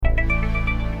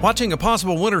Watching a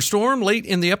possible winter storm late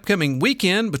in the upcoming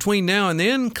weekend. Between now and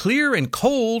then, clear and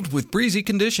cold with breezy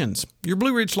conditions. Your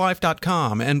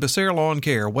BlueRidgeLife.com and Becerra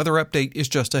Lawncare weather update is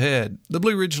just ahead. The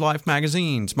Blue Ridge Life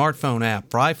magazine smartphone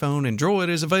app for iPhone and Android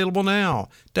is available now.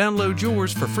 Download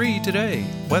yours for free today.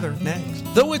 Weather next.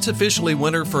 Though it's officially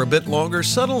winter for a bit longer,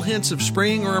 subtle hints of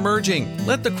spring are emerging.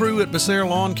 Let the crew at Becerra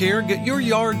Lawncare get your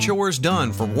yard chores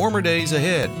done for warmer days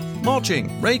ahead.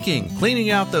 Mulching, raking, cleaning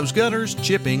out those gutters,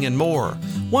 chipping, and more.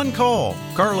 One call.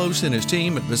 Carlos and his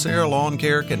team at Becerra Lawn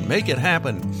Care can make it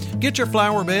happen. Get your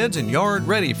flower beds and yard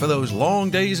ready for those long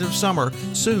days of summer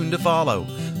soon to follow.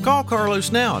 Call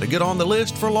Carlos now to get on the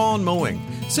list for lawn mowing.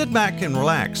 Sit back and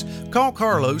relax. Call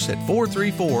Carlos at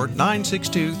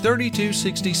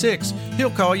 434-962-3266.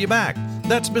 He'll call you back.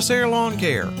 That's Becerra Lawn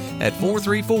Care at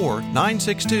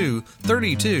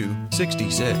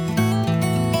 434-962-3266.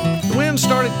 The winds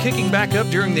started kicking back up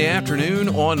during the afternoon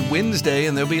on Wednesday,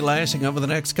 and they'll be lasting over the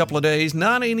next couple of days.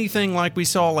 Not anything like we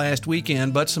saw last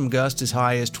weekend, but some gusts as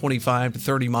high as 25 to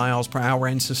 30 miles per hour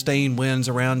and sustained winds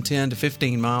around 10 to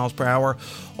 15 miles per hour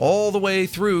all the way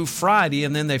through Friday,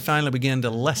 and then they finally begin to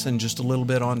lessen just a little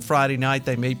bit on Friday night.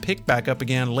 They may pick back up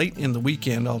again late in the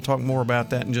weekend. I'll talk more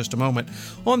about that in just a moment.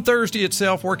 On Thursday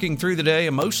itself, working through the day,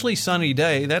 a mostly sunny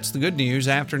day. That's the good news.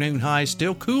 Afternoon highs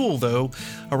still cool, though,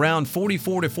 around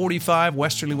 44 to 45.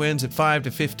 Westerly winds at 5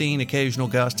 to 15, occasional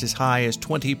gusts as high as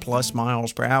 20 plus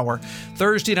miles per hour.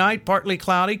 Thursday night, partly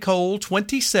cloudy, cold,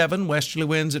 27. Westerly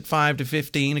winds at 5 to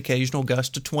 15, occasional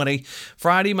gust to 20.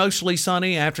 Friday, mostly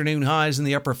sunny, afternoon highs in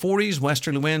the upper 40s.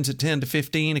 Westerly winds at 10 to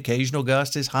 15, occasional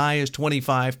gusts as high as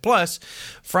 25 plus.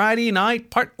 Friday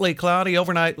night, partly cloudy,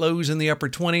 overnight lows in the upper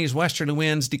 20s. Westerly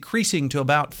winds decreasing to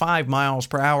about 5 miles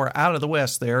per hour out of the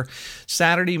west there.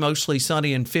 Saturday, mostly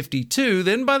sunny and 52.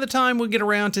 Then by the time we get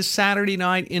around to Saturday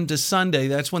night into Sunday,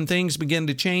 that's when things begin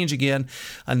to change again.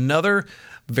 Another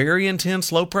very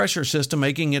intense low-pressure system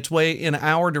making its way in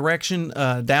our direction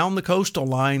down the coastal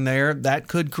line there. That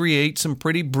could create some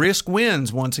pretty brisk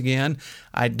winds once again.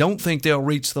 I don't think they'll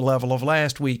reach the level of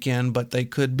last weekend, but they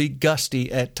could be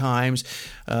gusty at times.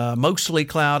 Mostly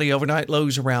cloudy, overnight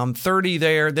lows around 30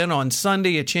 there. Then on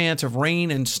Sunday, a chance of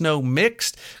rain and snow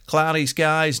mixed. Cloudy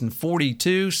skies and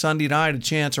 42. Sunday night, a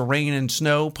chance of rain and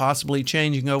snow, possibly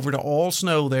changing over to all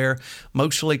snow there.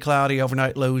 Mostly cloudy,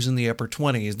 overnight lows in the upper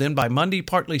 20s. Then by Monday,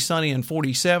 partly sunny and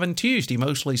 47. Tuesday,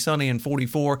 mostly sunny and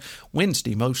 44.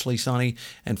 Wednesday, mostly sunny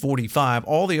and 45.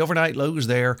 All the overnight lows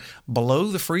there below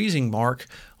the freezing mark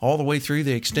all the way through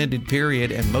the extended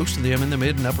period, and most of them in the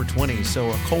mid and upper 20s. So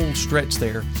a cold stretch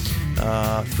there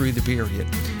through the period.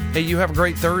 Hey, you have a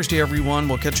great Thursday, everyone.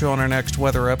 We'll catch you on our next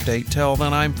weather update. Till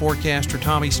then, I'm forecaster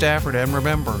Tommy Stafford, and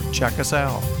remember, check us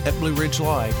out at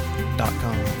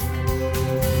BlueRidgeLife.com.